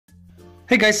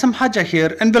Hey guys, I'm Haja here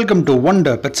and welcome to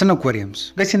Wonder Pets and Aquariums.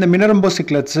 Guys, இந்த Menarambo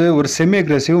cichlids ஒரு semi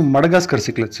aggressive Madagascar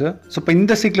cichlids. So இப்போ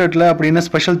இந்த cichlidல அப்படி என்ன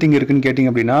special thing இருக்குன்னு கேட்டிங்க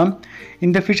அப்படின்னா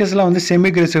இந்த ஃபிஷஸ்லாம் வந்து semi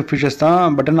aggressive fishes தான்.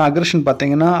 பட் ஆனால் அக்ரஷன்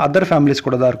பார்த்தீங்கன்னா அதர் ஃபேமிலிஸ்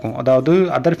கூட தான் இருக்கும். அதாவது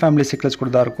அதர் ஃபேமிலி cichlids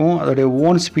கூட தான் இருக்கும். அதோட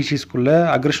ஓன் ஸ்பீஷீஸ்க்குள்ள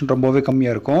அக்ரஷன் ரொம்பவே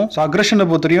கம்மியாக இருக்கும். ஸோ அக்ரஷனை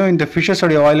பொறுத்தவரையும் இந்த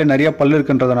ஃபிஷஸோடைய ஆயில நிறைய பல்லு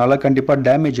இருக்குன்றதுனால கண்டிப்பாக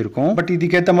டேமேஜ் இருக்கும். பட்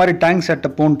இதுக்கேற்ற மாதிரி டேங்க்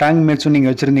செட்டப்பும் டேங்க் மேட்ஸும்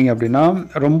நீங்கள் வச்சிருந்தீங்க அப்படின்னா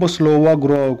ரொம்ப ஸ்லோவாக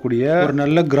க்ரோ ஆகக்கூடிய ஒரு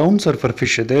நல்ல கிரவுண்ட் சர்ஃபர்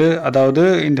ஃபிஷ் இது. அதாவது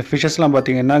இந்த ஃபிஷஸ்லாம்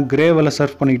பார்த்தீங்கன்னா கிரேவில்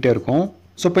சர்ஃப் பண்ணிக்கிட்டே இருக்கும்.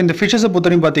 ஸோ இப்போ இந்த ஃபிஷஸை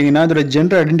பொறுத்தவரையும் பார்த்தீங்கன்னா இதோட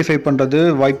ஜெண்டர் ஐடென்டிஃபை பண்ணுறது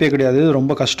வாய்ப்பே கிடையாது,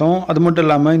 ரொம்ப கஷ்டம். அது மட்டும்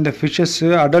இல்லாமல் இந்த ஃபிஷஸ்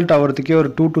அடல்ட் ஆகிறதுக்கே ஒரு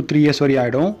 2 to 3 years வரை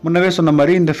ஆகிடும். முன்னவே சொன்ன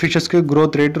மாதிரி இந்த ஃபிஷஸ்க்கு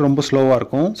க்ரோத் ரேட் ரொம்ப ஸ்லோவாக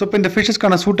இருக்கும். ஸோ இப்போ இந்த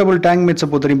ஃபிஷஸ்க்கான சூட்டபிள் டேங்க் மேட்ஸை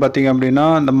பொறுத்தவரையும் பார்த்தீங்க அப்படின்னா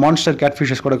இந்த மான்ஸ்டர் கேட்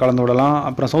ஃபிஷஸ் கூட கலந்து விடலாம்,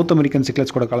 அப்புறம் சவுத் அமெரிக்கன்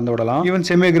சிக்லெட்ஸ் கூட கலந்து விடலாம், even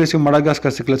semi aggressive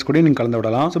Madagascar cichlids கூட நீங்கள் கலந்து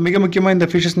விடலாம். ஸோ மிக முக்கியமாக இந்த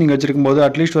ஃபிஷஸ் நீங்கள் வச்சிருக்கும் போது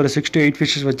அட்லீஸ்ட் ஒரு 6 to 8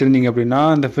 ஃபிஷஸ் வச்சிருந்தீங்க அப்படின்னா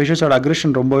இந்த ஃபிஷஸோட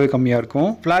அக்ரெஷன் ரொம்பவே கம்மியாக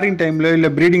இருக்கும். ஃபிளாரிங் டைமில்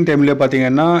இல்லை ப்ரீடிங் டைம்ல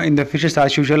பார்த்தீங்கன்னா இந்த fishes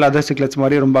as usual other cichlids மாதிரி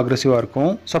ரொம்ப அக்ரெசிவாக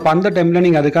இருக்கும். ஸோ அப்போ அந்த டைமில்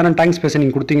நீங்கள் அதுக்கான டேங்க் ஸ்பேஸை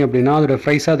நீங்கள் கொடுத்தீங்க அப்படின்னா அதோட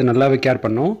ப்ரைஸாக அது நல்லாவே கேர்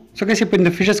பண்ணும். ஸோ கேஸ் இப்போ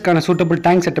இந்த ஃபிஷஸ்க்கான சூட்டபிள்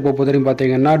டேங்க் செட்டப்பை பொறுத்தவரையும்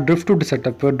பார்த்தீங்கன்னா driftwood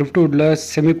setup, ட்ரிஃப்ட்வுட்டில்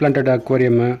semi planted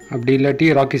aquarium அப்படி இல்லாட்டி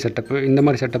ராக்கி செட்டப், இந்த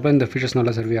மாதிரி செட்டப்பில் இந்த ஃபிஷஸ்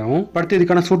நல்லா சர்வே ஆகும். அடுத்து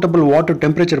இதுக்கான சூட்டபிள் வாட்டர்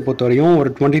டெம்பரேச்சர் பொறுத்தவரையும்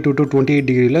ஒரு 22 to 28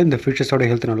 டிகிரியில் இந்த ஃபிஷஸோட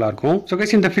ஹெல்த் நல்லாயிருக்கும். ஸோ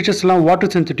கேஸ் இந்த ஃபிஷஸ்லாம்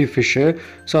வாட்டர் சென்சிட்டிவ் ஃபிஷ்.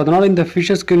 ஸோ அதனால் இந்த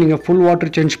ஃபிஷஸ்க்கு நீங்கள் ஃபுல்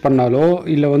வாட்டர் சேஞ்ச் பண்ணாலோ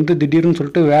இல்லை வந்து திடீர்னு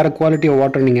சொல்லிட்டு வேறு குவாலிட்டி ஆஃப்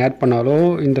வாட்டர் நீங்கள் ஆட் பண்ணாலோ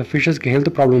இந்த ஃபிஷஸ்க்கு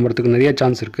ஹெல்த் ப்ராப்ளம் வரதுக்கு நிறைய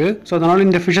சான்ஸ் இருக்குது. ஸோ அதனால்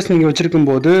இந்த ஃபிஷஸ் நீங்கள் வச்சிருக்கும்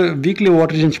போது வீக்லி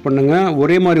வாட்டர் சேஞ்ச் பண்ணுங்கள்,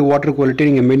 ஒரே மாதிரி வாட்டர் குவாலிட்டி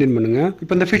நீங்கள் மெயின்டைன் பண்ணுங்கள்.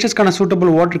 இப்போ இந்த ஃபிஷஸ்க்கான சூட்டபிள்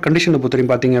வாட்டர் கண்டிஷனை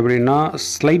பொறுத்தவரையும் பார்த்தீங்க அப்படின்னா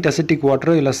ஸ்லைட் அசிட்டிக்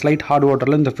வாட்டர் இல்லை ஸ்லைட் ஹார்ட்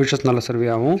வாட்டரில் இந்த ஃபிஷஸ் நல்லா சர்வே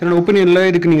ஆகும். என்னோட ஒப்பீனியனில்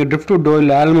இதுக்கு நீங்கள் ட்ரிஃப்ட்வுட்டோ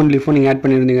இல்லை ஆல்மண்ட் லீஃபோ நீங்கள் ஆட்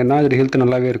பண்ணியிருந்தீங்கன்னா அது ஹெல்த்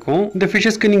நல்லாவே இருக்கும். இந்த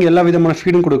ஃபிஷஸ்க்கு நீங்கள் எல்லா விதமான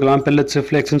ஃபீடும் கொடுக்கலாம், பெல்லட்ஸ்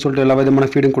ஃப்ளெக்ஸ்னு சொல்லிட்டு எல்லா விதமான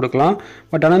ஃபீடும் கொடுக்கலாம்.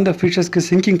 பட் ஆனால் இந்த ஃபிஷஸ்க்கு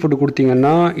சிங்கிங் ஃபுட்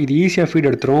கொடுத்தீங்கன்னா இது ஈஸியாக ஃபீட்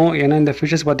எடுத்துரும். ஏன்னா இந்த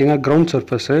ஃபிஷஸ் பார்த்தீங்கன்னா கிரவுண்ட்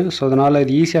சர்ஃபேஸ். ஸோ அதனால்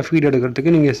இது ஈஸியாக ஃபீட்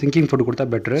எடுக்கிறதுக்கு நீங்கள் சிங்கிங் ஃபுட் கொடுத்தா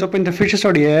பெட்டர். ஸோ இப்போ இந்த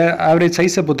ஃபிஷஸோடைய ஆவரேஜ்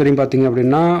சைஸை பொறுத்தவரையும் பார்த்தீங்க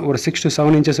அப்படின்னா ஒரு 6 to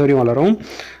 7 inches வரையும் வளரும்.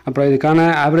 அப்புறம் இதுக்கான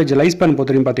ஆவரேஜ் லைஃப் ஸ்பேன்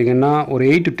பொறுத்தவரையும் பார்த்தீங்கன்னா ஒரு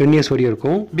 8 to 10 years வரையும்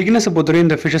இருக்கும். பிகினர்ஸை பொறுத்தவரையும்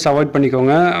இந்த ஃபிஷஸ் அவாய்ட்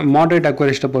பண்ணிக்கோங்க. மாடரேட்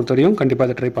அக்வாரிஸ்ட்டை பொறுத்தவரையும் கண்டிப்பாக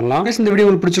அதை ட்ரை பண்ணலாம். இந்த வீடியோ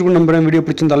உங்களுக்கு பிடிச்சிருக்கும் நம்புறேன். வீடியோ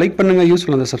பிடிச்சிருந்தா லைக் பண்ணுங்க,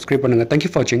 யூஸ்ஃபுல்லாக இருந்தால் சப்ஸ்கிரைப் பண்ணுங்க.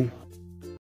 தேங்க்யூ ஃபார் வாட்சிங்.